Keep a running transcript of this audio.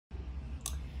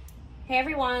Hey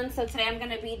everyone, so today I'm going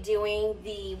to be doing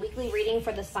the weekly reading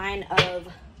for the sign of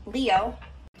Leo.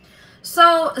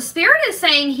 So Spirit is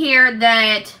saying here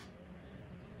that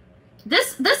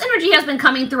this energy has been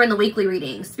coming through in the weekly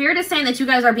reading. Spirit is saying that you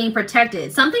guys are being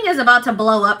protected. Something is about to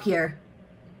blow up here.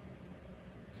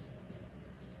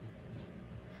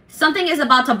 Something is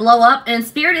about to blow up, and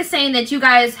Spirit is saying that you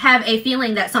guys have a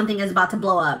feeling that something is about to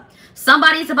blow up.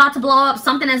 Somebody's about to blow up.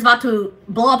 Something is about to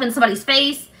blow up in somebody's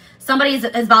face. Somebody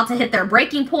is about to hit their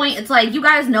breaking point. It's like you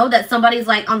guys know that somebody's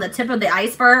like on the tip of the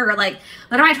iceberg, or like,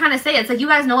 what am I trying to say? It's like you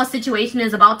guys know a situation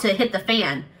is about to hit the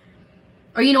fan.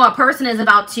 Or you know a person is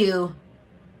about to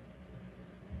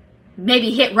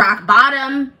maybe hit rock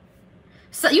bottom.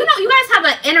 So you know, you guys have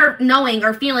an inner knowing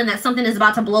or feeling that something is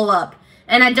about to blow up.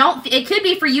 And it could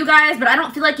be for you guys, but I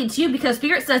don't feel like it's you, because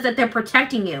Spirit says that they're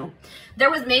protecting you. There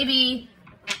was maybe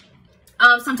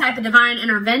some type of divine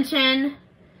intervention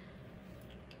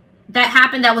that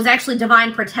happened that was actually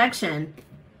divine protection.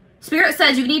 Spirit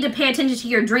says you need to pay attention to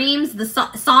your dreams, the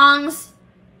songs.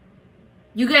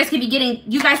 You guys could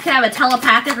have a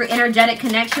telepathic or energetic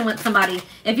connection with somebody.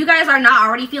 If you guys are not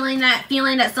already feeling that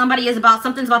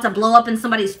something's about to blow up in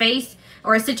somebody's face,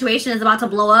 or a situation is about to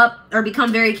blow up or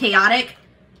become very chaotic,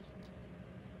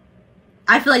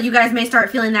 I feel like you guys may start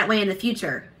feeling that way in the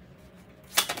future.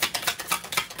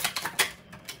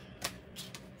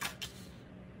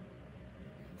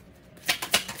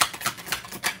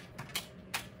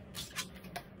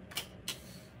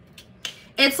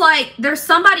 It's like there's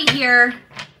somebody here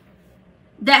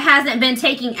that hasn't been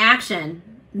taking action.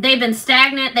 They've been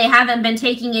stagnant. They haven't been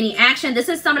taking any action. This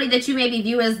is somebody that you maybe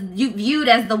viewed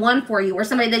as the one for you, or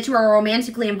somebody that you are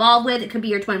romantically involved with. It could be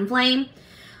your twin flame.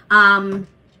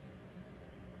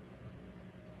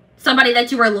 Somebody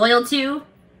that you were loyal to.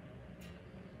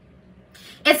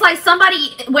 It's like somebody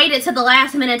waited to the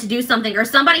last minute to do something, or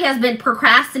somebody has been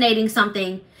procrastinating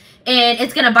something, and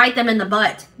it's going to bite them in the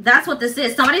butt. That's what this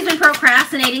is. Somebody's been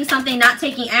procrastinating something, not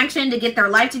taking action to get their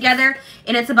life together,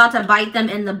 and it's about to bite them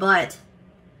in the butt.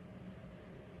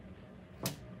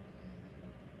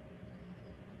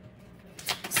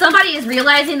 Somebody is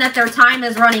realizing that their time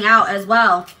is running out as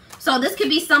well. So this could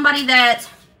be somebody that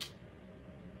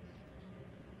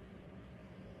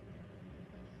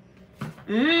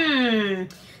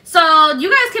So you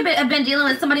guys could have been dealing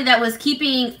with somebody that was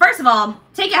keeping, first of all,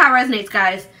 take it how it resonates,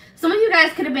 guys. Some of you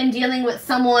guys could have been dealing with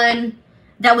someone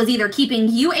that was either keeping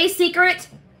you a secret,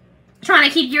 trying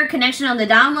to keep your connection on the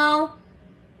down low,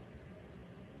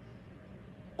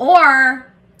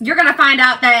 or you're going to find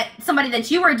out that somebody that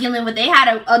you were dealing with, they had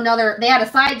a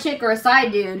side chick or a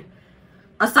side dude,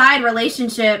 a side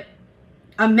relationship,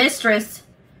 a mistress,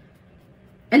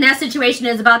 and that situation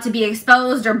is about to be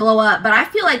exposed or blow up. But I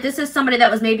feel like this is somebody that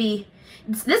was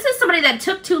this is somebody that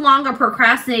took too long or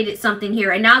procrastinated something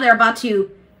here, and now they're about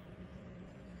to,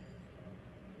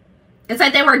 it's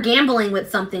like they were gambling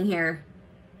with something here.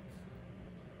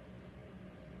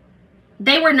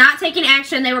 They were not taking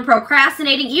action. They were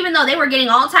procrastinating. Even though they were getting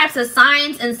all types of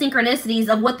signs and synchronicities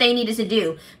of what they needed to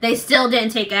do, they still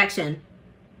didn't take action.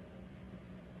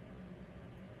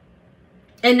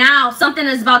 And now something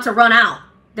is about to run out.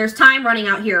 There's time running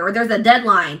out here, or there's a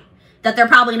deadline that they're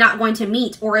probably not going to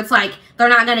meet, or it's like they're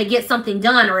not going to get something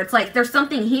done, or it's like there's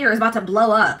something here is about to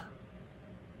blow up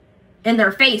in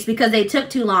their face because they took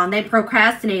too long. They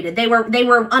procrastinated. They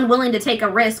were unwilling to take a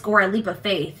risk or a leap of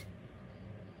faith.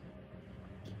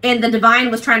 And the divine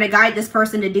was trying to guide this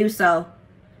person to do so.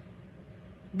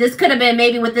 This could have been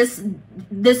maybe with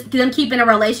them keeping a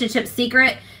relationship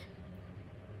secret.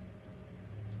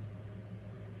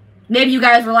 Maybe you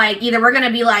guys were like, either we're going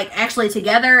to be like actually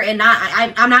together, and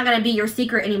I'm not going to be your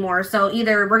secret anymore. So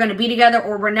either we're going to be together,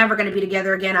 or we're never going to be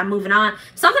together again. I'm moving on.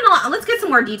 Something along, let's get some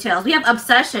more details. We have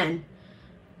obsession.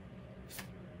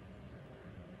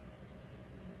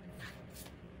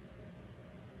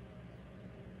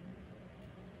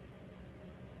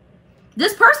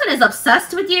 This person is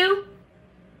obsessed with you.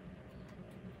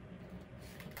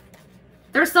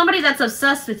 There's somebody that's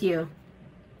obsessed with you.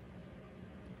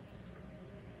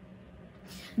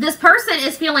 This person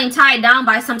is feeling tied down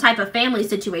by some type of family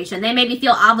situation. They maybe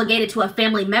feel obligated to a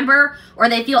family member, or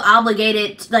they feel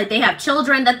obligated, like they have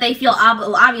children that they feel,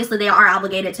 obviously they are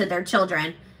obligated to their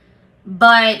children.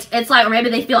 But it's like, or maybe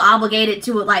they feel obligated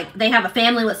to, like, they have a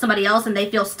family with somebody else and they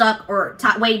feel stuck or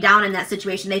weighed down in that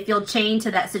situation. They feel chained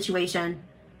to that situation.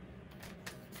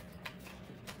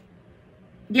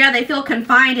 Yeah, they feel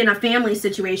confined in a family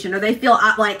situation, or they feel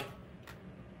like,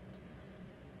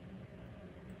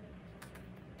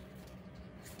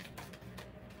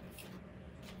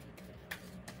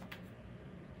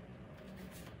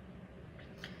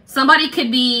 somebody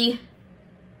could be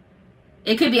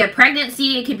It could be a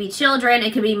pregnancy. It could be children.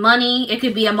 It could be money. It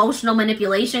could be emotional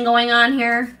manipulation going on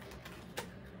here.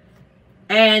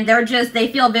 And they're just, they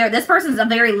feel very, this person's a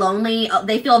very lonely,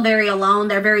 they feel very alone.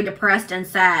 They're very depressed and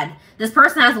sad. This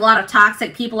person has a lot of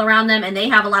toxic people around them, and they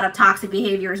have a lot of toxic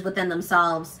behaviors within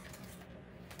themselves.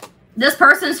 This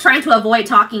person's trying to avoid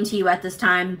talking to you at this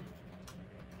time.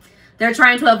 They're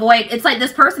trying to avoid, it's like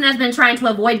this person has been trying to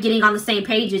avoid getting on the same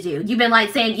page as you. You've been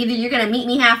like saying either you're going to meet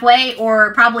me halfway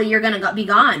or probably you're going to be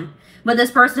gone. But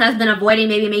this person has been avoiding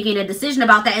maybe making a decision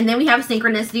about that. And then we have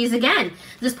synchronicities again.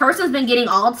 This person's been getting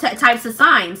all types of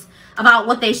signs about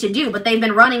what they should do, but they've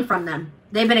been running from them.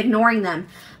 They've been ignoring them.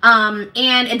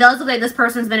 And it does look like this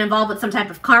person's been involved with some type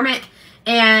of karmic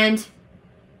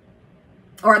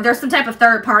or there's some type of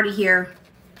third party here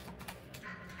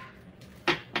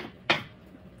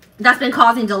that's been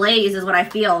causing delays is what I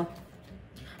feel.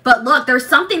 But look, there's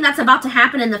something that's about to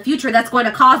happen in the future that's going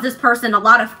to cause this person a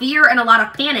lot of fear and a lot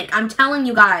of panic. I'm telling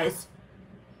you guys.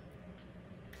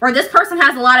 Or this person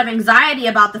has a lot of anxiety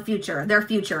about the future, their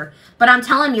future. But I'm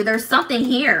telling you, there's something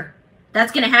here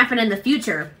that's going to happen in the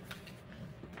future.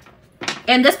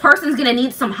 And this person's going to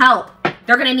need some help.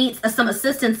 They're going to need some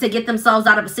assistance to get themselves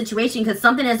out of a situation because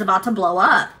something is about to blow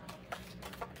up.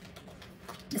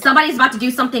 Somebody's about to do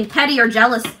something petty or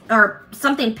jealous or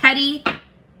something petty.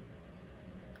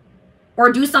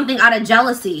 Or do something out of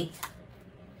jealousy.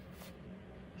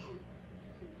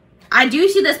 I do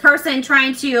see this person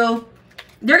trying to...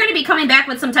 They're going to be coming back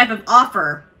with some type of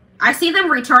offer. I see them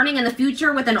returning in the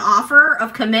future with an offer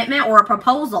of commitment or a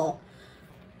proposal.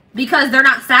 Because they're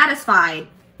not satisfied.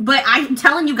 But I'm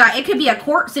telling you guys, it could be a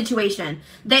court situation.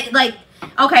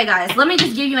 Okay guys, let me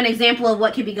just give you an example of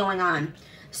what could be going on.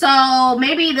 So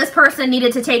maybe this person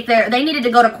needed to they needed to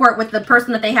go to court with the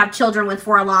person that they have children with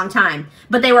for a long time,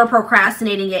 but they were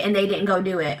procrastinating it and they didn't go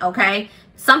do it. Okay.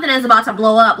 Something is about to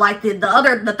blow up. Like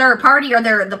the third party or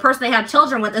the person they have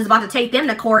children with is about to take them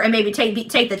to court and maybe take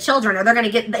the children, or they're going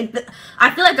to get,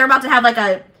 I feel like they're about to have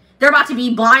they're about to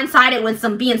be blindsided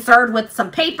with being served with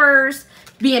some papers,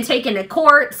 being taken to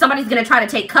court. Somebody's going to try to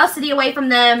take custody away from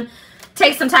them,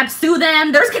 take some type, sue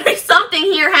them. There's going to be something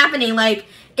here happening.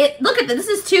 Look at this. This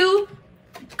is 2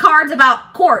 cards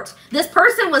about court. This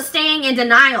person was staying in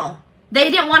denial. They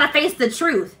didn't want to face the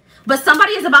truth. But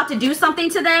somebody is about to do something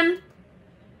to them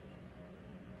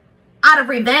out of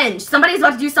revenge. Somebody's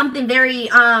about to do something very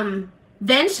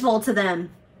vengeful to them.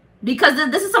 Because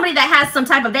this is somebody that has some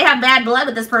type of, they have bad blood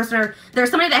with this person, or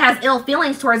there's somebody that has ill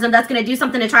feelings towards them that's going to do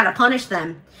something to try to punish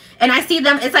them. And I see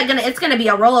them, it's going to be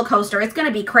a roller coaster. It's going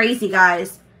to be crazy,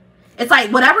 guys. It's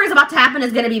like whatever is about to happen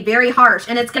is going to be very harsh.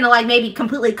 And it's going to maybe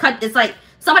completely cut. It's like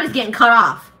somebody's getting cut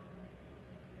off.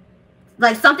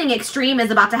 Like something extreme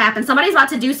is about to happen. Somebody's about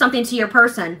to do something to your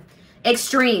person.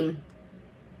 Extreme.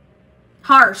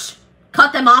 Harsh.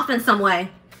 Cut them off in some way.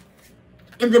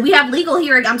 And we have legal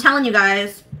here. I'm telling you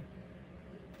guys.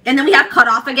 And then we have cut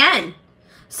off again.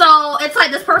 So it's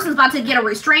like this person's about to get a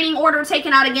restraining order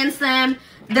taken out against them.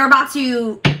 They're about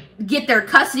to get their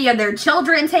custody of their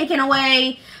children taken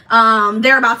away.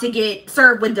 They're about to get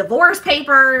served with divorce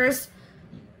papers,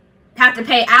 have to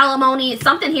pay alimony.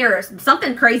 Something here,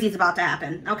 something crazy is about to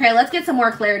happen. Okay, let's get some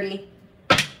more clarity.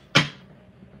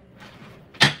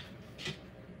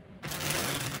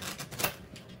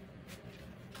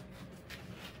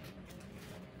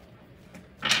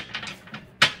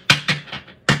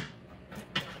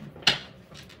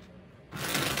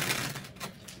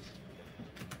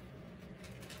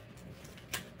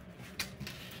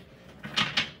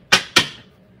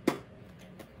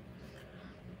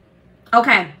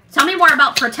 Okay, tell me more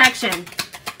about protection.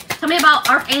 Tell me about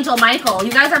Archangel Michael. You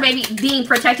guys are maybe being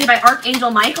protected by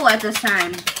Archangel Michael at this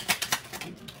time.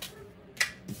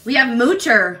 We have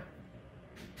Moocher.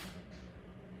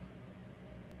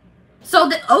 So,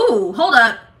 oh, hold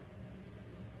up.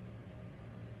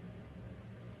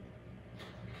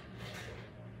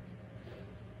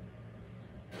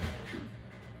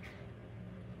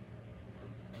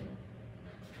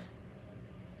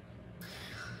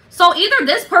 So either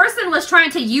this person was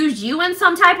trying to use you in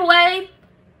some type of way.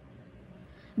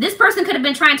 This person could have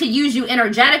been trying to use you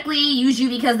energetically, use you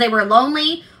because they were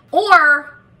lonely,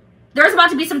 or there's about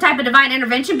to be some type of divine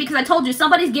intervention because I told you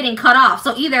somebody's getting cut off.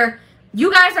 So either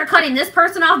you guys are cutting this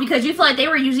person off because you feel like they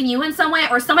were using you in some way,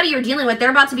 or somebody you're dealing with, they're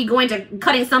about to be going to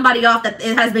cutting somebody off that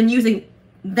has been using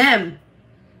them.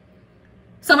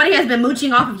 Somebody has been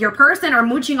mooching off of your person or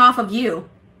mooching off of you.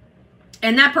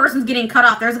 And that person's getting cut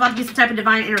off. There's about to be some type of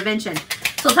divine intervention.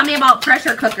 So tell me about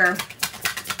pressure cooker.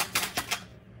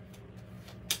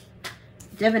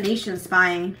 Divination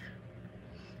spying.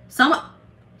 Someone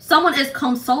is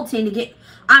consulting to get...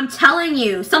 I'm telling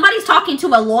you, somebody's talking to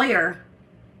a lawyer.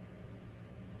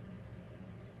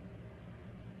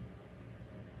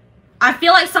 I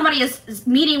feel like somebody is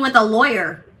meeting with a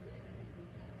lawyer.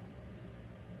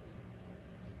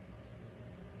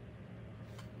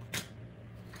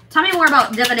 Tell me more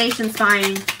about divination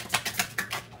spying.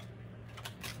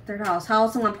 Third house. How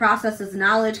someone processes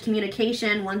knowledge,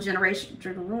 communication, one generation.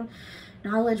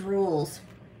 Knowledge rules.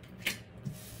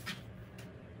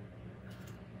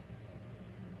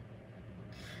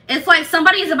 It's like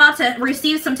somebody's about to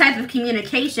receive some type of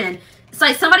communication. It's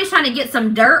like somebody's trying to get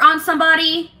some dirt on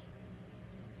somebody.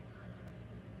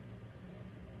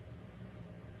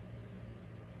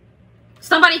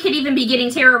 Somebody could even be getting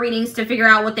tarot readings to figure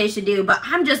out what they should do. But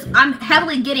I'm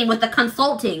heavily getting with the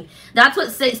consulting. That's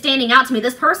what's standing out to me.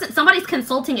 This person, somebody's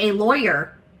consulting a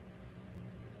lawyer.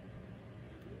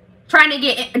 Trying to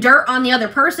get dirt on the other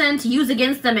person to use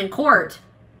against them in court.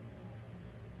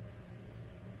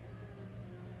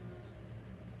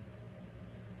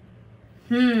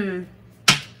 Tell me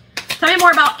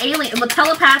more about alien, with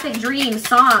telepathic dreams,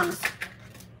 songs.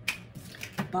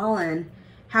 Ballin'.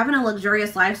 Having a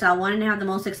luxurious lifestyle, wanting to have the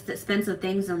most expensive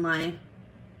things in life.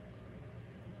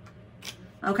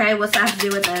 Okay, what's that have to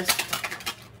do with this?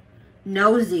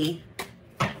 Nosy.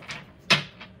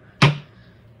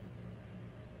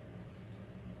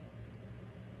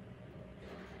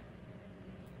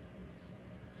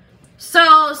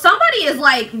 So somebody is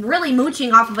like really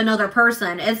mooching off of another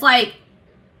person. It's like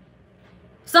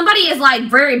somebody is like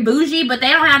very bougie, but they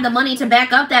don't have the money to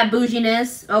back up that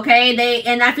bouginess, okay?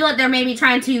 And I feel like they're maybe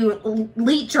trying to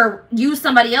leech or use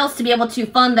somebody else to be able to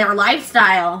fund their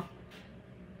lifestyle.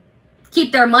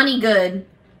 Keep their money good.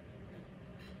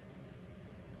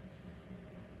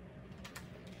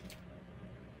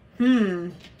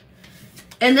 And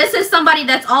this is somebody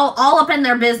that's all up in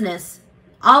their business.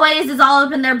 Always is all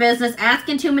up in their business,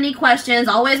 asking too many questions,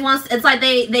 always wants, it's like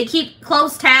they keep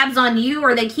close tabs on you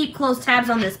or they keep close tabs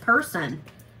on this person.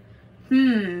 Tell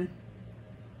me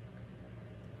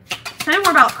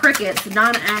more about crickets,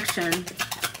 non-action.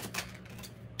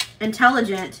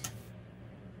 Intelligent.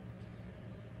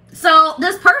 So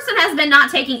this person has been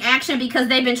not taking action because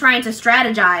they've been trying to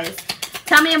strategize.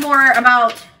 Tell me more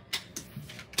about,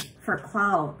 for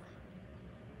clout.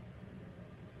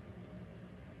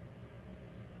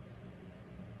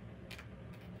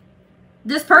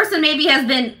 This person maybe has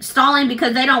been stalling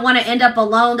because they don't want to end up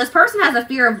alone. This person has a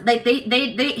fear of, they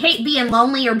hate being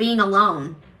lonely or being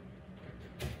alone.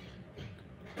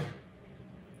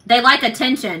 They like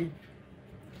attention.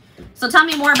 So tell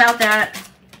me more about that.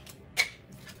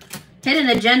 Hidden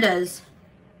agendas.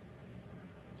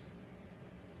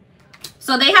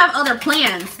 So they have other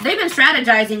plans. They've been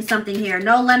strategizing something here.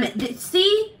 No limit.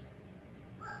 See?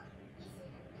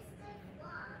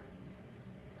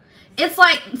 It's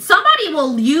like somebody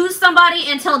will use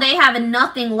somebody until they have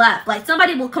nothing left. Like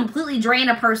somebody will completely drain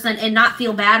a person and not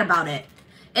feel bad about it.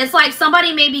 It's like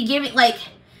somebody may be giving, like,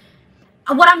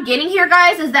 what I'm getting here,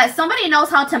 guys, is that somebody knows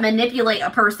how to manipulate a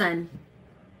person.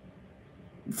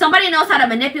 Somebody knows how to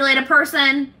manipulate a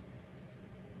person,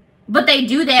 but they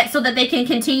do that so that they can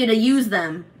continue to use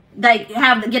them. They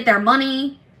have to get their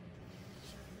money.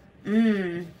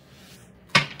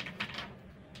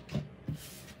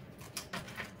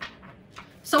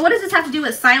 So what does this have to do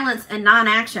with silence and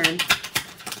non-action?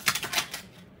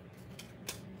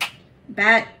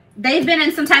 They've been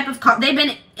in some type of, they've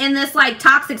been in this like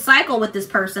toxic cycle with this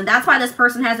person. That's why this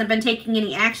person hasn't been taking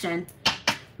any action.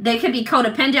 They could be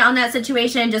codependent on that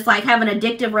situation, just like have an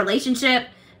addictive relationship.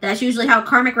 That's usually how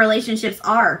karmic relationships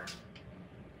are.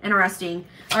 Interesting.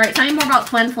 All right, tell me more about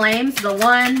twin flames. The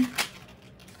one.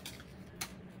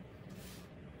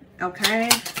 Okay.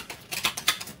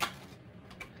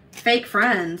 Fake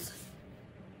friends.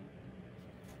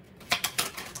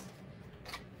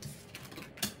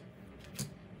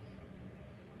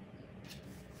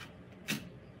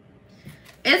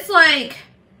 It's like,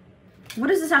 what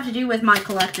does this have to do with my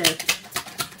collective?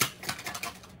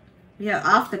 Yeah,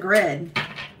 off the grid.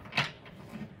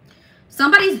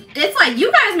 It's like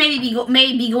you guys may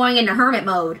be going into hermit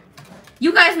mode.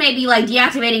 You guys may be like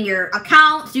deactivating your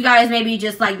accounts. You guys may be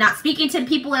just like not speaking to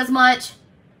people as much.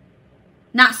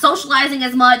 Not socializing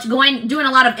as much, doing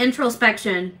a lot of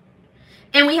introspection.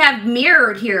 And we have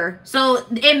mirrored here. So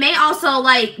it may also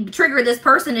like trigger this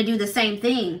person to do the same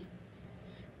thing.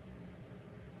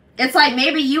 It's like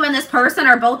maybe you and this person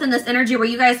are both in this energy where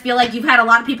you guys feel like you've had a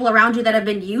lot of people around you that have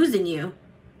been using you.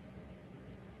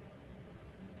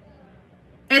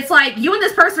 It's like you and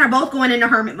this person are both going into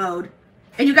hermit mode.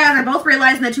 And you guys are both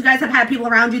realizing that you guys have had people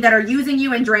around you that are using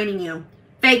you and draining you.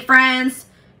 Fake friends.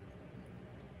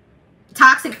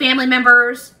 toxic family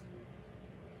members.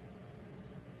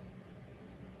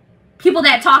 People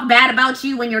that talk bad about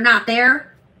you when you're not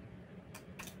there.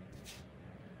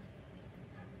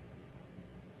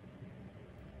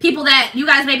 People that, you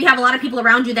guys maybe have a lot of people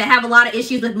around you that have a lot of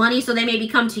issues with money, so they maybe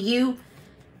come to you.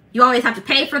 You always have to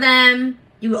pay for them.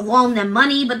 You loan them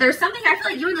money. But there's something, I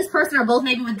feel like you and this person are both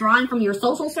maybe withdrawing from your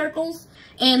social circles.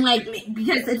 And like,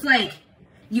 because it's like,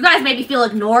 you guys maybe feel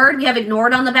ignored. We have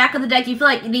ignored on the back of the deck. You feel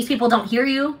like these people don't hear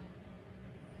you.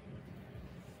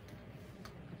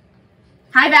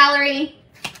 Hi, Valerie.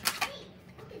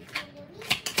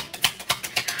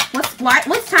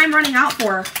 What's time running out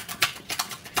for?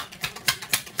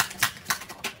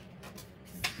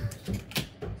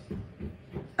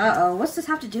 Uh-oh, what's this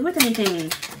have to do with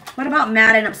anything? What about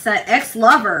mad and upset?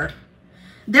 Ex-lover.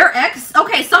 Their ex,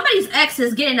 okay, somebody's ex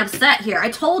is getting upset here. I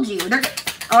told you. They're,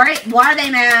 all right, why are they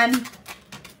mad?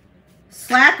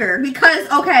 Slacker, because,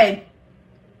 okay.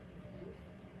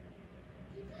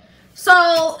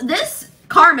 So, this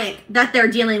karmic that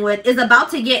they're dealing with is about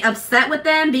to get upset with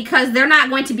them because they're not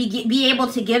going to be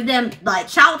able to give them, like,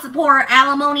 child support,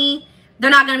 alimony. They're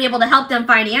not going to be able to help them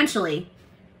financially.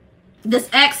 This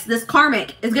ex, this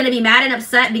karmic, is going to be mad and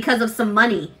upset because of some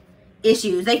money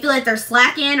issues. They feel like they're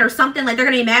slacking or something. Like they're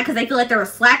going to be mad because they feel like they're a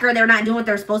slacker. They're not doing what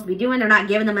they're supposed to be doing. They're not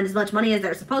giving them as much money as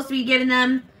they're supposed to be giving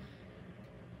them.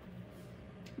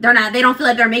 They don't feel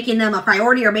like they're making them a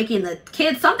priority or making the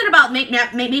kids. Something about maybe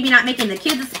not making the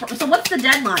kids. So what's the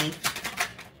deadline?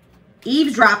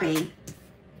 Eavesdropping.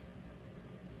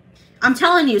 I'm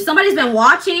telling you, somebody's been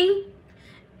watching.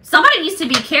 Somebody needs to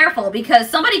be careful because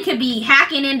somebody could be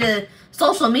hacking into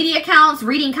social media accounts,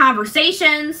 reading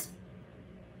conversations,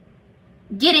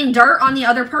 getting dirt on the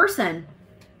other person.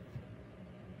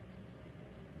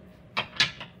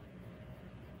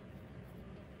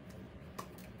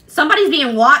 Somebody's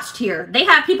being watched here. They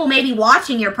have people maybe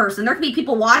watching your person. There could be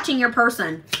people watching your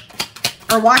person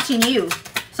or watching you.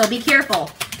 So be careful.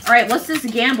 All right, what's this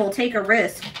gamble? Take a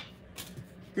risk.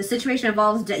 The situation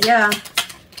involves, yeah.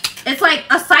 It's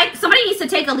like somebody needs to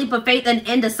take a leap of faith and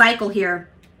end a cycle here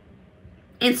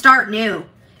and start new.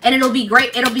 And it'll be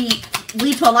great. It'll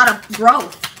lead to a lot of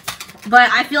growth.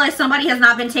 But I feel like somebody has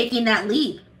not been taking that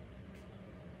leap.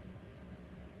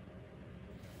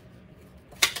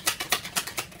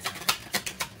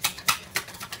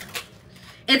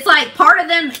 It's like part of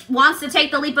them wants to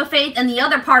take the leap of faith and the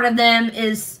other part of them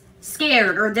is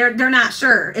scared or they're not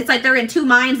sure. It's like they're in two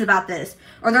minds about this.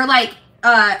 Or they're like,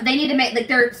 they need to make, like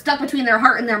they're stuck between their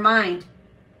heart and their mind.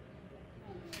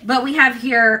 But we have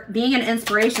here being an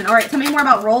inspiration. All right, tell me more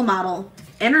about role model.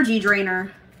 Energy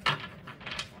drainer.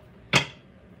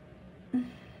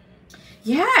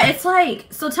 Yeah, it's like,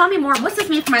 so tell me more. What's this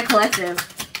mean for my collective?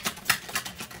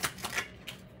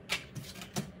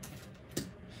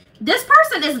 This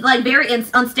person is like very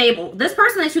unstable. This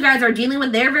person that you guys are dealing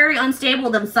with, they're very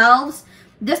unstable themselves.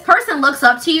 This person looks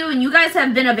up to you and you guys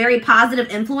have been a very positive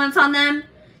influence on them.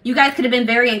 You guys could have been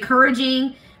very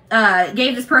encouraging,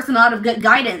 gave this person a lot of good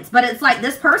guidance. But it's like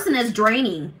this person is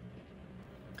draining.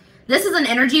 This is an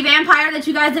energy vampire that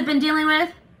you guys have been dealing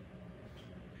with.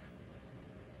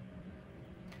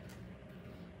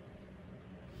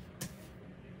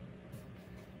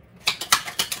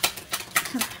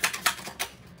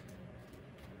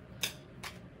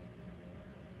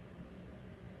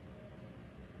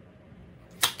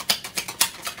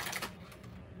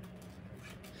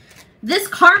 This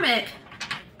karmic,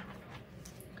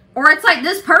 or it's like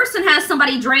this person has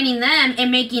somebody draining them and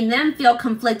making them feel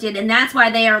conflicted, and that's why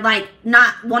they are like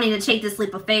not wanting to take this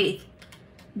leap of faith.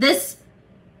 This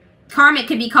karmic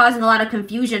could be causing a lot of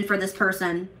confusion for this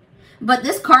person. But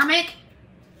this karmic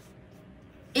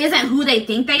isn't who they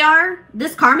think they are.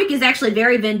 This karmic is actually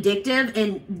very vindictive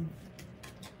and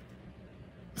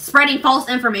spreading false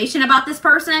information about this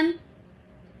person,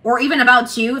 or even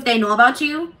about you if they know about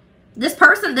you. This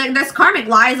person, this karmic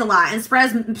lies a lot and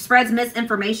spreads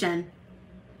misinformation.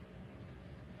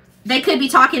 They could be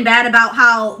talking bad about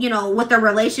how, you know, what their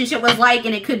relationship was like,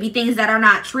 and it could be things that are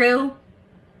not true.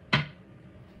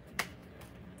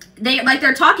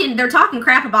 They're talking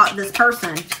crap about this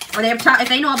person, or if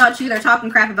they know about you, they're talking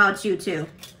crap about you too.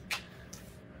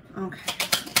 Okay,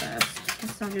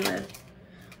 let's not do it.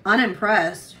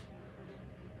 Unimpressed.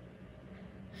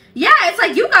 Yeah, it's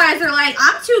like you guys are like,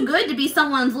 I'm too good to be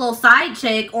someone's little side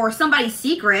chick or somebody's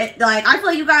secret. Like, I feel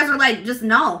like you guys are like, just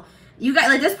no. You guys,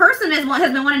 like, this person has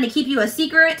been wanting to keep you a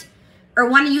secret or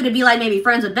wanting you to be like maybe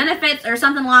friends with benefits or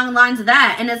something along the lines of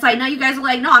that. And it's like, no, you guys are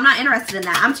like, no, I'm not interested in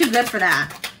that. I'm too good for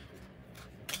that.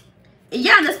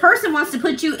 Yeah, and this person wants to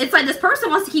put you, it's like this person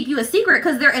wants to keep you a secret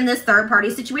because they're in this third party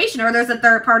situation or there's a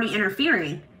third party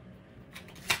interfering.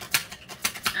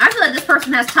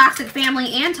 person has toxic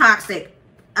family and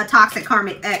a toxic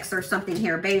karmic ex or something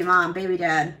here. Baby mom, baby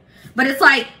dad. But it's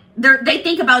like they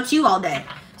think about you all day.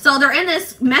 So they're in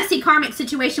this messy karmic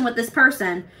situation with this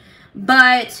person,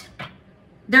 but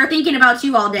they're thinking about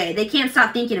you all day. They can't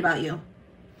stop thinking about you.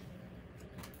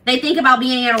 They think about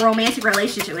being in a romantic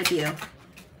relationship with you.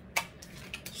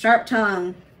 Sharp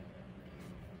tongue.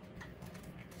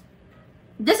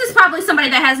 This is probably somebody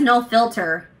that has no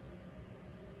filter.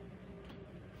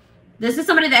 This is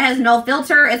somebody that has no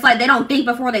filter. It's like they don't think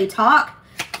before they talk.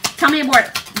 Tell me more.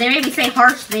 They maybe say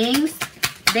harsh things.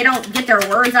 They don't get their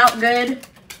words out good.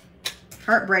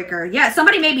 Heartbreaker. Yeah,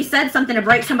 somebody maybe said something to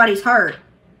break somebody's heart.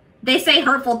 They say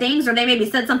hurtful things, or they maybe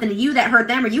said something to you that hurt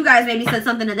them, or you guys maybe said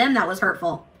something to them that was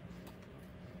hurtful.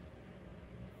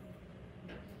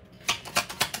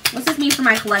 What's this mean for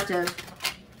my collective?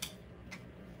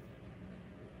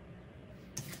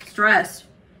 Stress.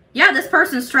 Yeah, this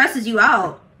person stresses you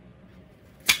out.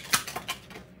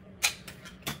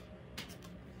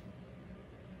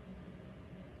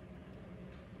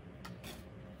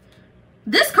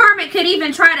 This karmic could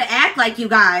even try to act like you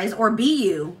guys or be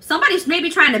you. Somebody's maybe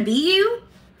trying to be you.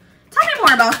 Tell me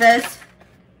more about this.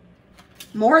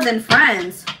 More than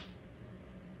friends.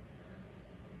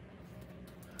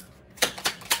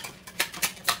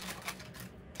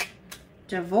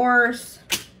 Divorce.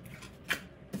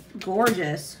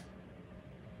 Gorgeous.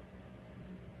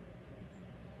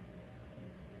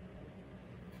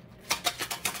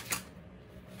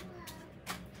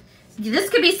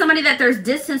 This could be somebody that there's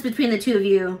distance between the two of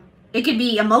you. It could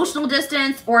be emotional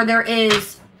distance, or there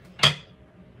is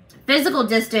physical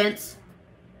distance.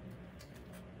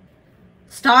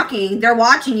 Stalking. They're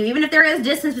watching you. Even if there is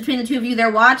distance between the two of you, they're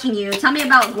watching you. Tell me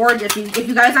about gorgeous. If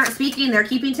you guys aren't speaking, they're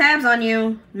keeping tabs on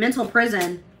you. Mental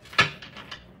prison.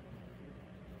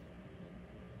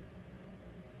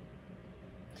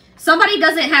 Somebody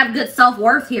doesn't have good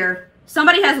self-worth here.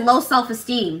 Somebody has low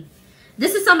self-esteem.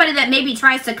 This is somebody that maybe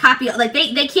tries to copy, like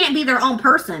they can't be their own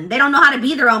person. They don't know how to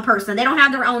be their own person. They don't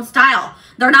have their own style.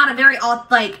 They're not a very,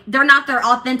 they're not their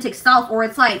authentic self, or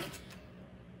it's like,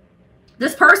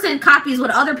 this person copies what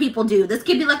other people do. This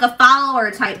could be like a follower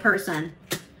type person.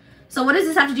 So what does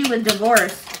this have to do with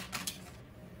divorce?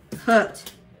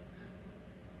 Hooked.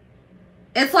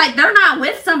 It's like they're not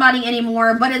with somebody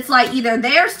anymore, but it's like either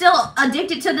they're still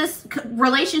addicted to this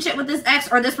relationship with this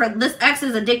ex, or this ex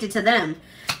is addicted to them.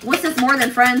 What's this more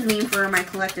than friends mean for my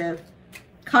collective?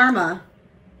 Karma.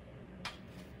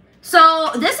 So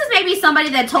this is maybe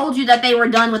somebody that told you that they were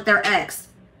done with their ex,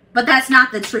 but that's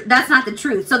not the truth. That's not the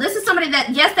truth. So this is somebody that,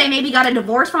 yes, they maybe got a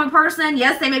divorce from a person.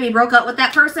 Yes, they maybe broke up with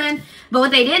that person, but what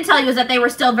they didn't tell you is that they were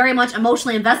still very much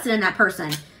emotionally invested in that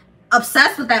person,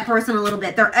 obsessed with that person a little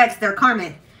bit. Their ex, their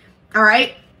karmic. All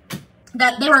right,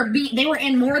 that they were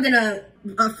in more than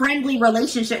a friendly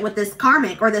relationship with this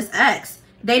karmic or this ex.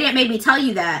 They didn't maybe tell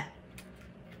you that.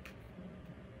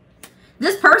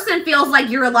 This person feels like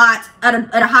you're a lot at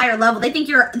a higher level. They think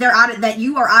you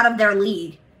are out of their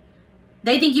league.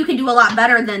 They think you can do a lot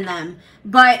better than them.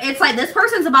 But it's like this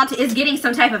person's is getting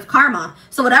some type of karma.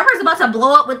 So whatever is about to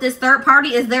blow up with this third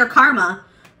party is their karma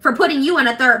for putting you in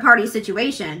a third party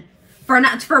situation. For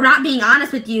not being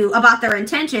honest with you about their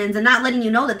intentions and not letting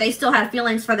you know that they still had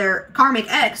feelings for their karmic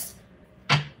ex.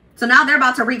 So now they're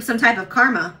about to reap some type of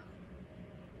karma.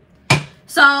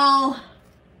 So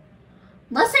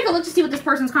let's take a look to see what this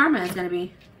person's karma is going to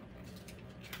be.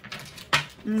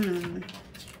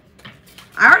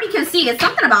 I already can see it's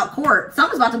something about court.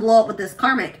 Something's about to blow up with this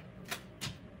karmic.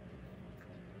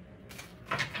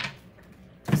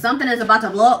 Something is about to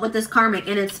blow up with this karmic,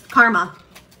 and it's karma.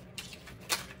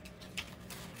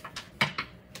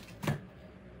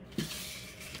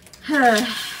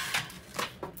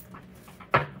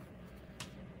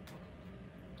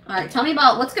 All right, tell me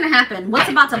about what's going to happen. What's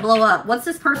about to blow up? What's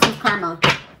this person's karma?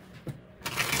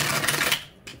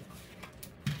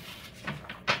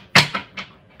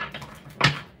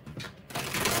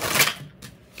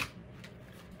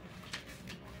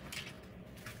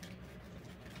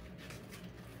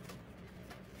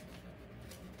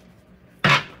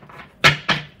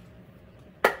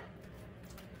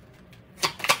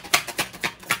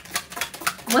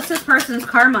 What's this person's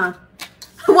karma?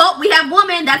 Well, we have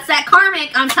woman. That's that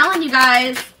karmic. I'm telling you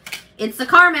guys. It's the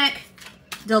karmic.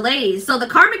 Delays. So the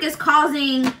karmic is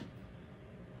causing...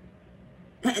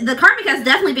 The karmic has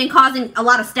definitely been causing a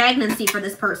lot of stagnancy for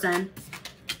this person.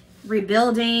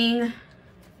 Rebuilding.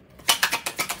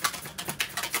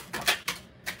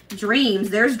 Dreams.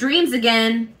 There's dreams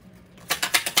again.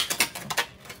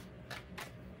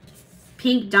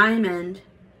 Pink diamond.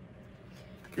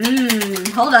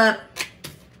 Hold up.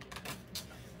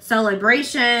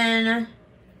 Celebration.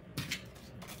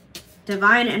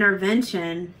 Divine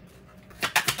intervention.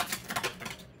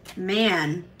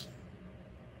 Man.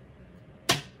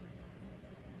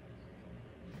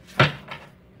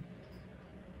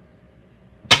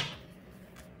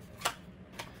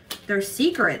 There's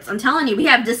secrets. I'm telling you, we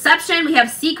have deception, we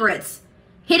have secrets,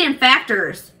 hidden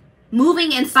factors,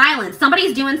 moving in silence.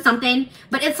 Somebody's doing something,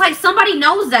 but it's like somebody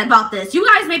knows that about this. You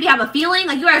guys maybe have a feeling,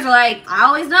 like you guys are like, I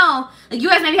always know. Like you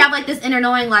guys maybe have like this inner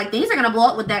knowing, like things are going to blow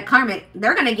up with that karmic.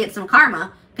 They're going to get some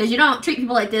karma because you don't treat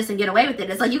people like this and get away with it.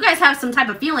 It's like you guys have some type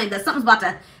of feeling that something's about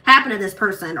to happen to this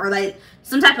person, or like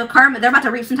some type of karma. They're about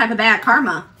to reap some type of bad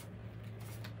karma.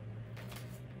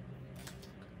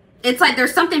 It's like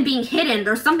there's something being hidden.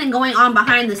 There's something going on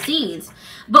behind the scenes.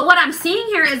 But what I'm seeing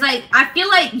here is like, I feel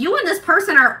like you and this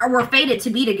person were fated to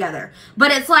be together.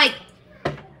 But it's like,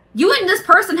 you and this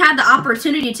person had the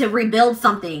opportunity to rebuild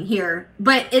something here.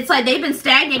 But it's like they've been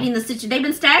stagnating the situation. They've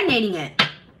been stagnating it.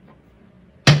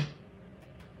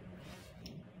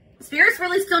 Spirit's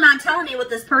really still not telling me what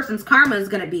this person's karma is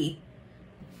going to be.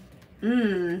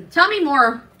 Tell me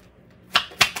more.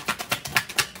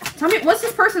 Tell me, what's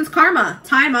this person's karma?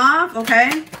 Time off,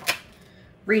 okay.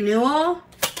 Renewal.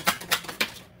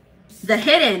 The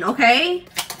hidden, okay.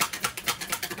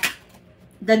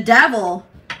 The devil.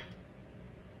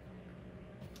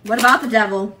 What about the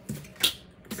devil?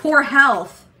 Poor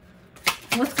health.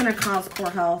 What's going to cause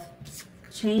poor health?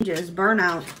 Changes,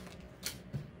 burnout.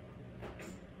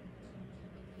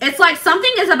 It's like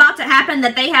something is about to happen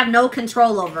that they have no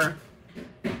control over.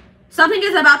 Something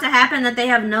is about to happen that they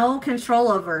have no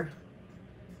control over.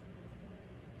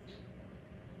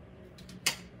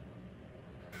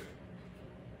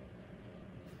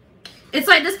 It's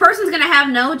like this person's going to have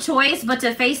no choice but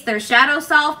to face their shadow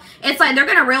self. It's like they're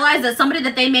going to realize that somebody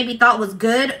that they maybe thought was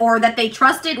good or that they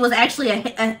trusted was actually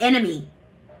an enemy.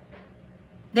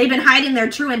 They've been hiding their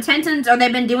true intentions, or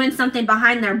they've been doing something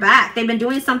behind their back. They've been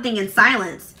doing something in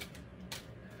silence.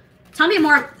 Tell me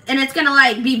more, and it's going to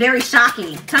like be very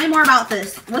shocking. Tell me more about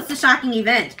this. What's the shocking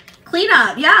event?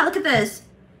 Cleanup. Yeah, look at this.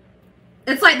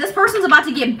 It's like this person's about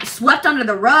to get swept under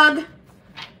the rug,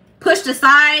 pushed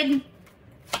aside.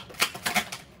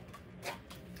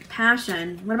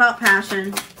 Passion. What about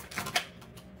passion?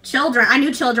 Children. I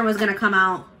knew children was going to come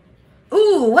out.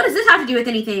 Ooh, what does this have to do with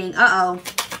anything? Uh-oh.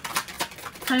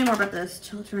 Tell me more about this.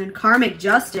 Children. Karmic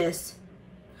justice.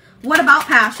 What about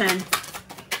passion?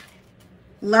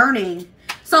 Learning.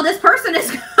 So this person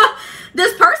is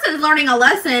this person is learning a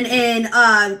lesson in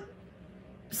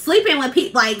sleeping with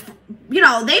people. Like, you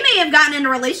know, they may have gotten into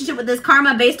a relationship with this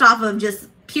karma based off of just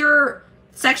pure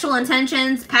sexual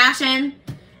intentions, passion,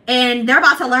 and they're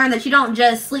about to learn that you don't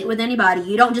just sleep with anybody.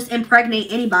 You don't just impregnate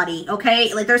anybody,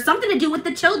 okay? Like, there's something to do with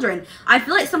the children. I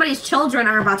feel like somebody's children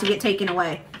are about to get taken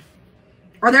away,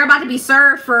 or they're about to be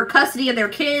served for custody of their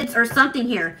kids or something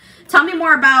here. Tell me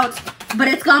more about, but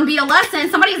it's going to be a lesson.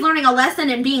 Somebody's learning a lesson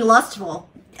in being lustful.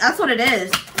 That's what it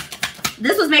is.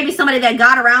 This was maybe somebody that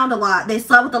got around a lot. They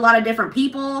slept with a lot of different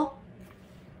people.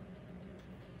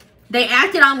 They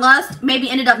acted on lust, maybe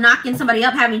ended up knocking somebody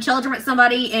up, having children with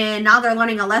somebody, and now they're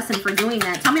learning a lesson for doing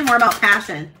that. Tell me more about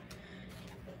passion.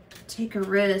 Take a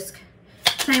risk.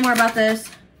 Tell me more about this.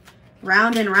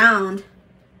 Round and round.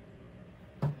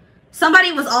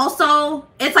 Somebody was also,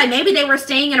 it's like maybe they were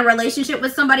staying in a relationship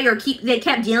with somebody, or they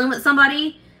kept dealing with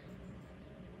somebody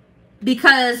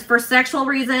because for sexual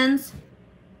reasons.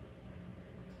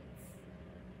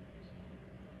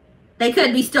 They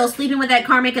could be still sleeping with that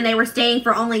karmic, and they were staying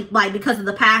for only like because of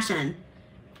the passion.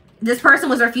 This person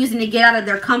was refusing to get out of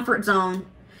their comfort zone.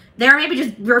 They're maybe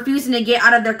just refusing to get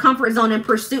out of their comfort zone and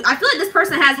pursue. I feel like this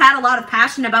person has had a lot of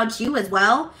passion about you as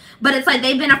well, but it's like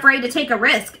they've been afraid to take a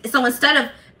risk. So instead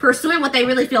of pursuing what they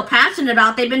really feel passionate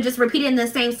about, they've been just repeating the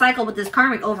same cycle with this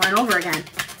karmic over and over again.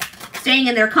 Staying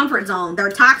in their comfort zone, their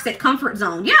toxic comfort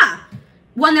zone. Yeah.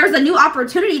 When there's a new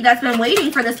opportunity that's been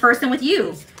waiting for this person with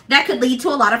you, that could lead to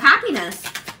a lot of happiness.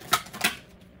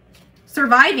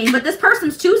 Surviving, but this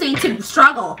person's choosing to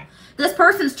struggle. This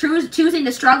person's choosing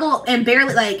to struggle and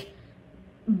barely, like,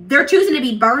 they're choosing to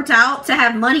be burnt out, to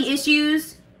have money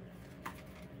issues.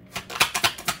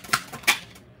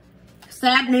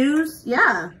 Sad news.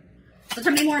 Yeah. So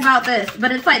tell me more about this.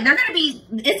 But it's like,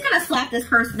 it's going to slap this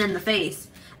person in the face.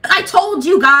 I told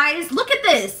you guys, look at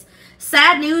this.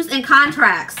 Sad news and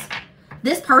contracts.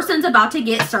 This person's about to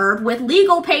get served with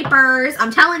legal papers.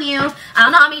 I'm telling you. I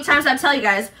don't know how many times I tell you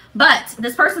guys, but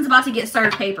this person's about to get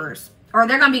served papers, or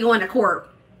they're going to be going to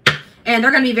court, and they're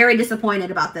going to be very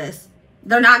disappointed about this.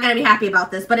 They're not going to be happy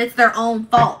about this, but it's their own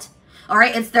fault. All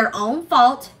right. It's their own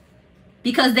fault,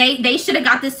 because they should have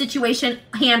got this situation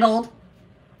handled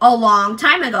a long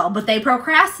time ago, but they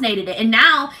procrastinated it, and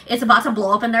now it's about to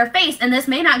blow up in their face, and this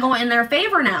may not go in their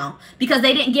favor now because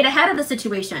they didn't get ahead of the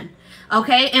situation.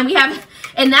 Okay, and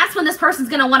that's when this person's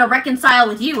going to want to reconcile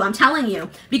with you, I'm telling you,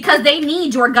 because they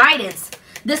need your guidance.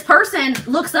 This person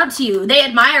looks up to you, they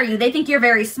admire you, they think you're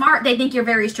very smart, they think you're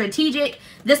very strategic.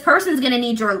 This person's going to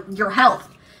need your help.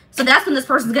 So that's when this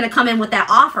person's going to come in with that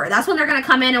offer. That's when they're going to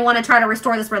come in and want to try to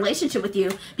restore this relationship with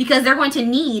you, because they're going to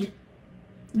need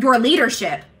your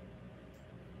leadership.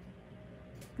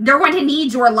 They're going to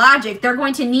need your logic. They're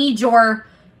going to need your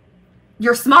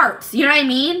smarts. You know what I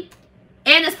mean?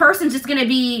 And this person's just going to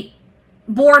be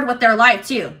bored with their life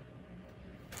too.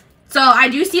 So I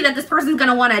do see that this person's going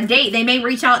to want a date. They may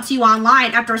reach out to you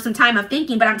online after some time of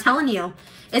thinking, but I'm telling you,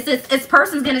 this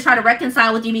person's going to try to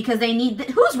reconcile with you because they need...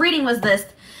 Whose reading was this?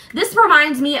 This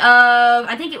reminds me of,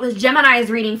 I think it was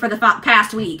Gemini's reading for the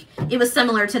past week. It was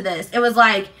similar to this. It was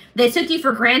like they took you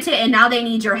for granted and now they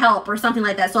need your help or something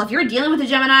like that. So if you're dealing with a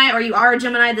Gemini or you are a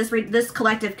Gemini, this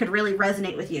collective could really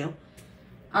resonate with you.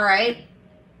 All right.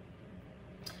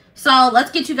 So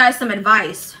let's get you guys some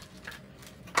advice.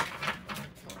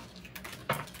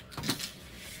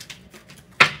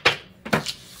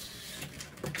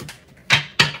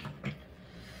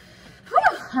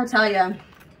 Whew, I'll tell you.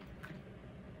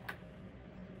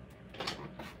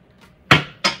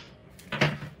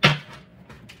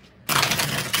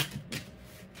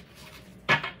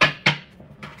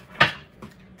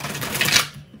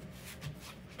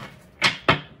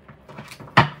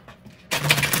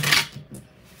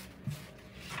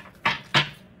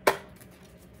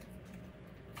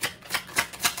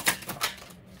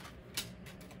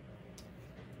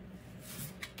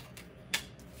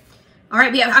 All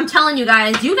right, I'm telling you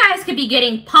guys could be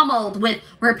getting pummeled with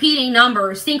repeating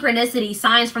numbers, synchronicity,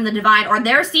 signs from the divine, or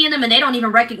they're seeing them and they don't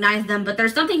even recognize them. But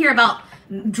there's something here about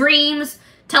dreams,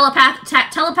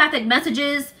 telepathic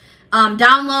messages,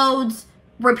 downloads,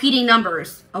 repeating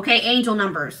numbers, okay, angel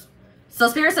numbers. So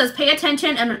Spirit says, pay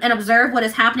attention and observe what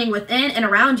is happening within and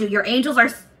around you. Your angels are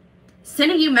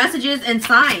sending you messages and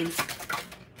signs.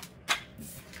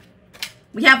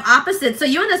 We have opposites. So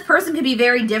you and this person could be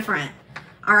very different,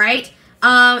 all right?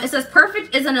 It says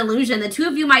perfect is an illusion. The two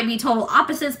of you might be total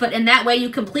opposites, but in that way you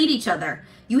complete each other.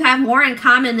 You have more in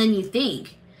common than you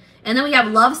think. And then we have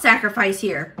love sacrifice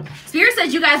here. Spirit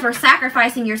says you guys were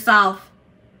sacrificing yourself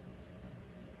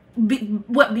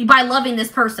by loving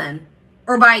this person,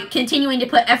 or by continuing to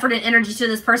put effort and energy to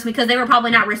this person, because they were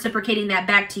probably not reciprocating that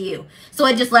back to you. So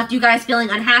it just left you guys feeling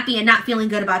unhappy and not feeling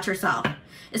good about yourself.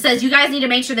 It says you guys need to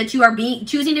make sure that you are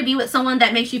choosing to be with someone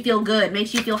that makes you feel good,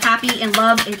 makes you feel happy and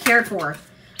loved and cared for.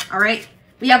 All right.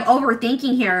 We have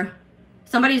overthinking here.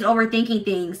 Somebody's overthinking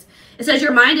things. It says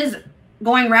your mind is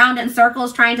going round in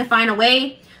circles trying to find a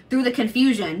way through the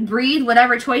confusion. Breathe.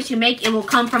 Whatever choice you make, it will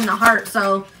come from the heart.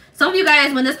 So some of you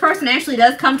guys, when this person actually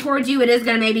does come towards you, it is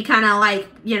going to maybe kind of like,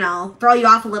 you know, throw you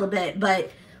off a little bit. But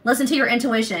listen to your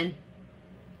intuition.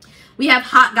 We have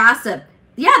hot gossip.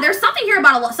 Yeah, there's something here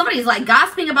about somebody's like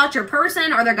gossiping about your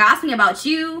person, or they're gossiping about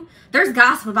you. There's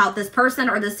gossip about this person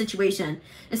or this situation.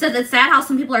 It says it's sad how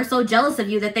some people are so jealous of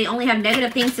you that they only have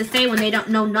negative things to say when they don't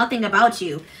know nothing about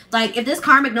you. Like if this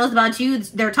karmic knows about you,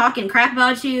 they're talking crap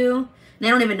about you. They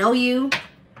don't even know you.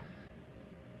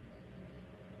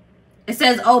 It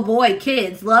says, oh boy,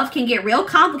 kids, love can get real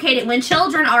complicated when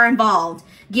children are involved.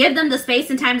 Give them the space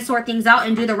and time to sort things out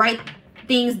and do the right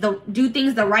things, do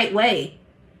things the right way.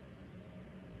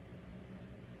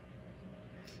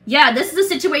 Yeah, this is a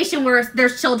situation where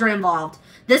there's children involved.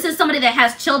 This is somebody that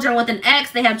has children with an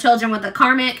ex. They have children with a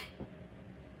karmic.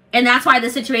 And that's why the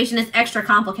situation is extra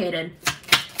complicated.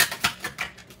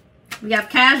 We have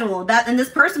casual. And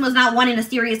this person was not wanting a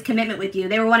serious commitment with you.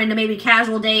 They were wanting to maybe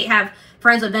casual date, have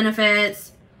friends with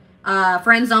benefits,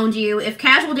 friend zoned you. If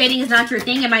casual dating is not your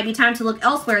thing, it might be time to look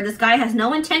elsewhere. This guy has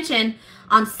no intention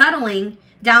on settling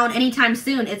down anytime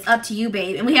soon. It's up to you,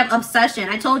 babe. And we have obsession.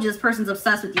 I told you this person's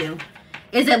obsessed with you.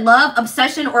 Is it love,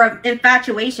 obsession, or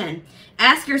infatuation?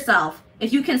 Ask yourself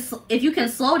if you can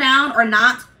slow down or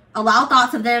not allow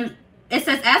thoughts of them. It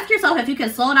says ask yourself if you can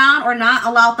slow down or not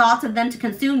allow thoughts of them to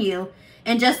consume you,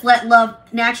 and just let love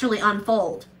naturally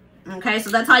unfold. Okay, so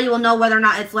that's how you will know whether or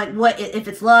not it's like if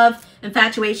it's love,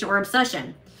 infatuation, or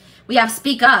obsession. We have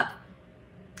speak up.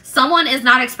 Someone is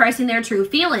not expressing their true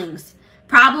feelings.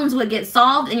 Problems would get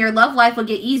solved and your love life would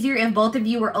get easier if both of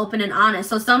you were open and honest.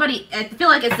 So somebody, I feel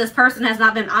like it's this person has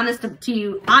not been honest with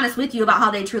you about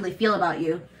how they truly feel about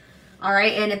you. All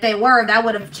right, and if they were, that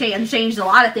would have changed a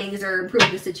lot of things or improved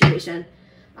the situation.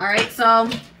 All right, so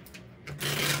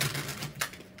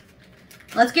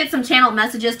let's get some channeled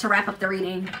messages to wrap up the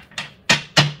reading.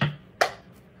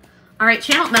 All right,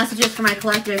 channel messages for my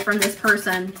collective from this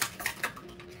person.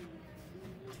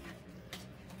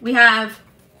 We have,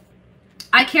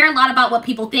 I care a lot about what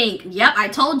people think. Yep, I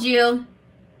told you.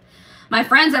 My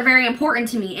friends are very important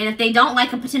to me, and if they don't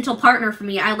like a potential partner for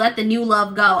me, I let the new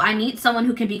love go. I need someone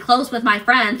who can be close with my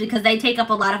friends because they take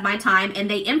up a lot of my time and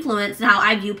they influence how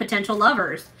I view potential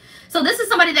lovers. So this is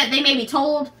somebody that they maybe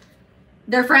told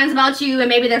their friends about you, and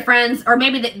maybe their friends, or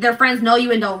maybe their friends know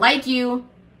you and don't like you.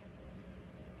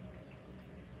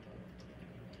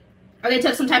 Or they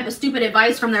took some type of stupid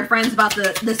advice from their friends about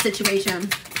the situation.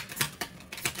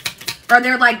 Or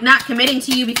they're like not committing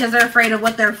to you because they're afraid of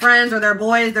what their friends or their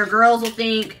boys, their girls will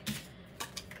think.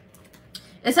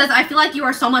 It says, I feel like you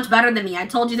are so much better than me. I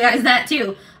told you guys that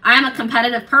too. I am a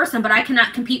competitive person, but I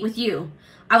cannot compete with you.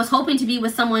 I was hoping to be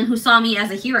with someone who saw me as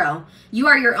a hero. You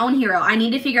are your own hero. I need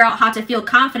to figure out how to feel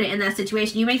confident in that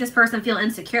situation. You make this person feel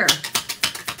insecure.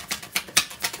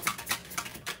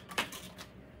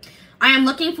 I am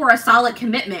looking for a solid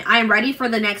commitment. I am ready for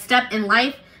the next step in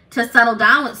life, to settle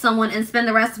down with someone and spend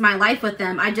the rest of my life with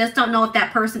them. I just don't know if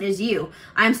that person is you.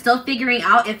 I'm still figuring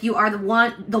out if you are the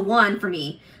one for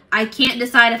me. I can't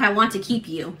decide if I want to keep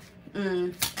you.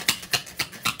 And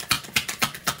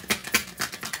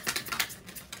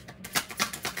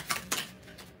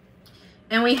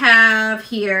we have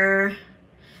here,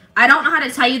 I don't know how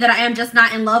to tell you that I am just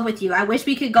not in love with you. I wish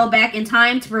we could go back in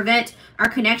time to prevent our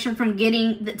connection from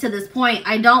getting to this point.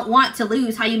 I don't want to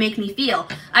lose how you make me feel.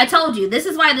 I told you, this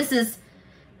is why this is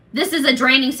a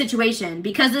draining situation,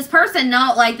 because this person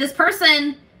this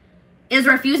person is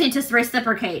refusing to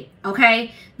reciprocate,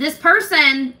 okay? This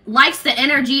person likes the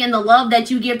energy and the love that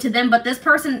you give to them, but this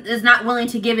person is not willing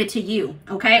to give it to you,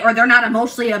 okay? Or they're not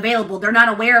emotionally available. They're not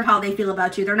aware of how they feel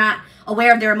about you. They're not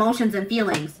aware of their emotions and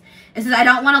feelings. It says, I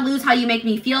don't want to lose how you make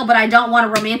me feel, but I don't want a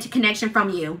romantic connection from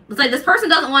you. It's like this person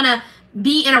doesn't want to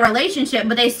be in a relationship,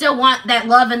 but they still want that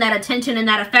love and that attention and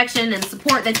that affection and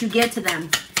support that you give to them.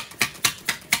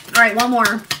 All right, one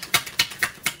more.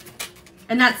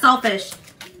 And that's selfish.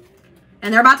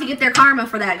 And they're about to get their karma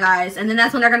for that, guys. And then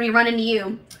that's when they're going to be running to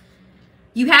you.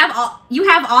 You have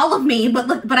all of me,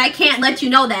 but I can't let you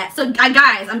know that. So,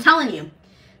 guys, I'm telling you,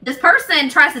 this person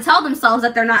tries to tell themselves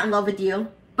that they're not in love with you,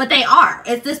 but they are.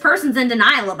 It's this person's in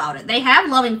denial about it. They have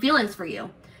loving feelings for you.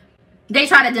 They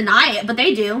try to deny it, but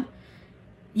they do.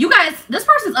 You guys, this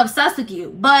person's obsessed with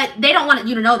you, but they don't want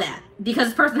you to know that because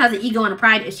this person has an ego and a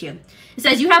pride issue. It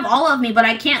says, you have all of me, but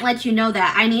I can't let you know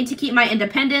that. I need to keep my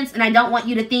independence, and I don't want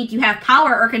you to think you have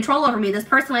power or control over me. This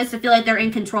person likes to feel like they're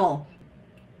in control.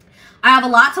 I have a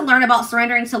lot to learn about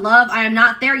surrendering to love. I am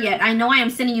not there yet. I know I am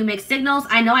sending you mixed signals.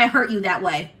 I know I hurt you that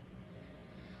way.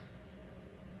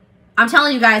 I'm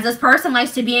telling you guys, this person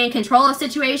likes to be in control of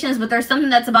situations, but there's something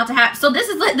that's about to happen. So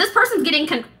this person's getting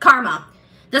karma.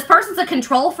 This person's a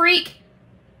control freak.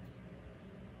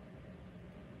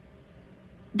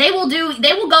 They will do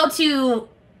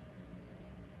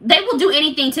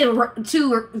anything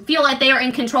to feel like they are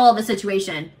in control of the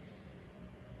situation.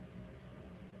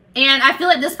 And I feel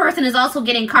like this person is also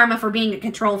getting karma for being a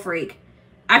control freak.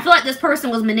 I feel like this person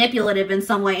was manipulative in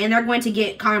some way, and they're going to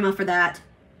get karma for that.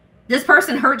 This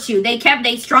person hurt you.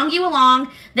 They strung you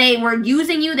along. They were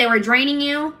using you. They were draining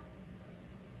you.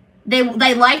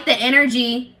 They liked the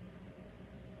energy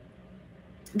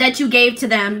that you gave to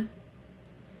them,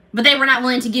 but they were not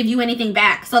willing to give you anything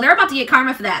back. So they're about to get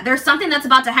karma for that. There's something that's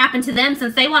about to happen to them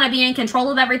since they want to be in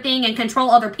control of everything and control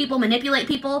other people, manipulate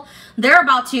people. They're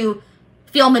about to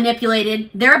feel manipulated.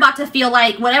 They're about to feel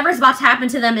like whatever's about to happen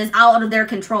to them is out of their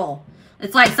control.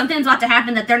 It's like something's about to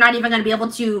happen that they're not even going to be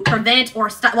able to prevent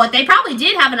or stop. Well, they probably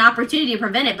did have an opportunity to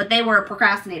prevent it, but they were a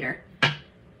procrastinator.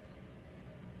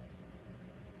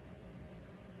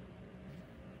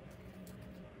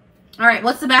 All right,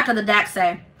 what's the back of the deck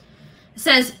say? It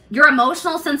says, your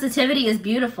emotional sensitivity is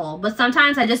beautiful, but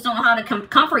sometimes I just don't know how to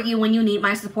comfort you when you need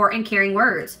my support and caring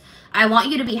words. I want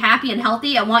you to be happy and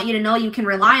healthy. I want you to know you can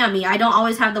rely on me. I don't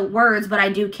always have the words, but I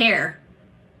do care.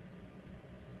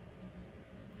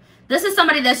 This is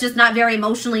somebody that's just not very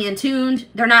emotionally in tune.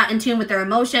 They're not in tune with their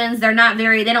emotions. They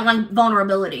don't like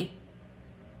vulnerability.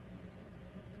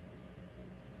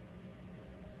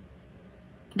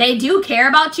 They do care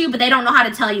about you, but they don't know how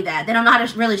to tell you that. They don't know how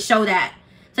to really show that.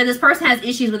 So this person has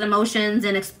issues with emotions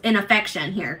and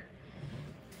affection here.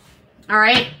 All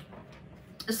right.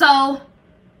 So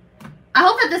I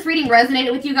hope that this reading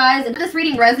resonated with you guys. If this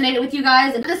reading resonated with you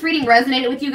guys,